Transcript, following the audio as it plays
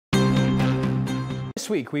This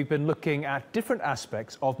week we've been looking at different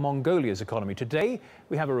aspects of Mongolia's economy. Today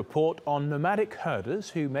we have a report on nomadic herders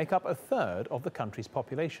who make up a third of the country's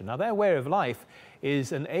population. Now their way of life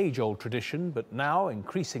is an age-old tradition, but now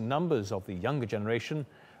increasing numbers of the younger generation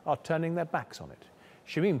are turning their backs on it.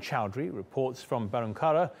 Shamim Chowdhury reports from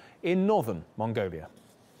Barunkara in northern Mongolia.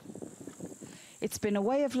 It's been a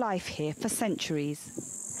way of life here for centuries.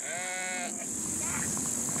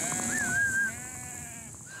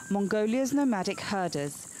 Mongolia's nomadic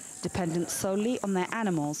herders, dependent solely on their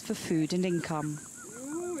animals for food and income.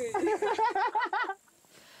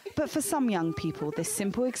 But for some young people, this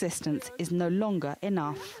simple existence is no longer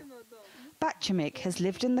enough. Batchamik has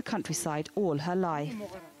lived in the countryside all her life.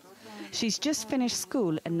 She's just finished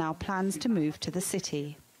school and now plans to move to the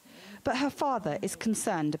city. But her father is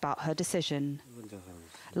concerned about her decision.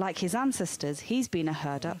 Like his ancestors, he's been a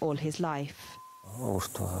herder all his life.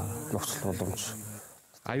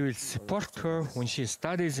 I will support her when she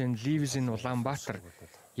studies and lives in Ulaanbaatar.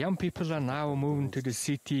 Young people are now moving to the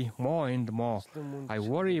city more and more. I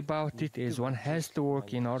worry about it as one has to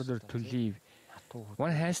work in order to live.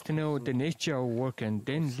 One has to know the nature of work and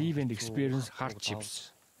then live and experience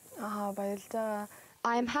hardships. I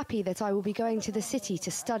am happy that I will be going to the city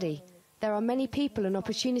to study. There are many people and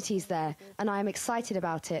opportunities there, and I am excited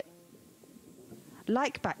about it.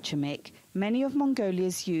 Like Batchamik, many of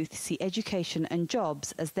Mongolia's youth see education and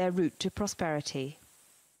jobs as their route to prosperity.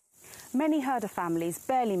 Many herder families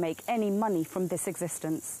barely make any money from this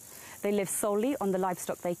existence. They live solely on the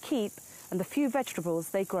livestock they keep and the few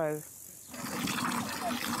vegetables they grow.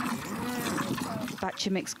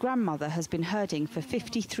 Batchamik's grandmother has been herding for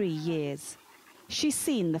 53 years. She's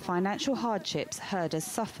seen the financial hardships herders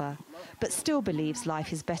suffer, but still believes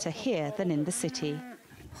life is better here than in the city.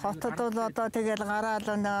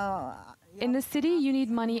 In the city, you need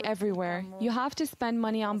money everywhere. You have to spend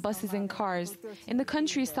money on buses and cars. In the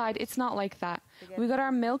countryside, it's not like that. We got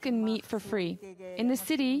our milk and meat for free. In the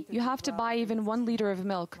city, you have to buy even 1 liter of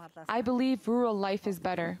milk. I believe rural life is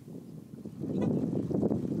better.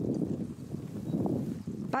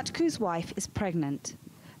 Batku's wife is pregnant.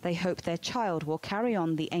 They hope their child will carry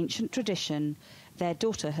on the ancient tradition their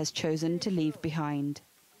daughter has chosen to leave behind.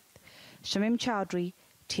 Shamim Chowdhury,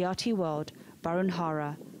 TRT World,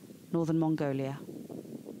 Barunkara, Northern Mongolia.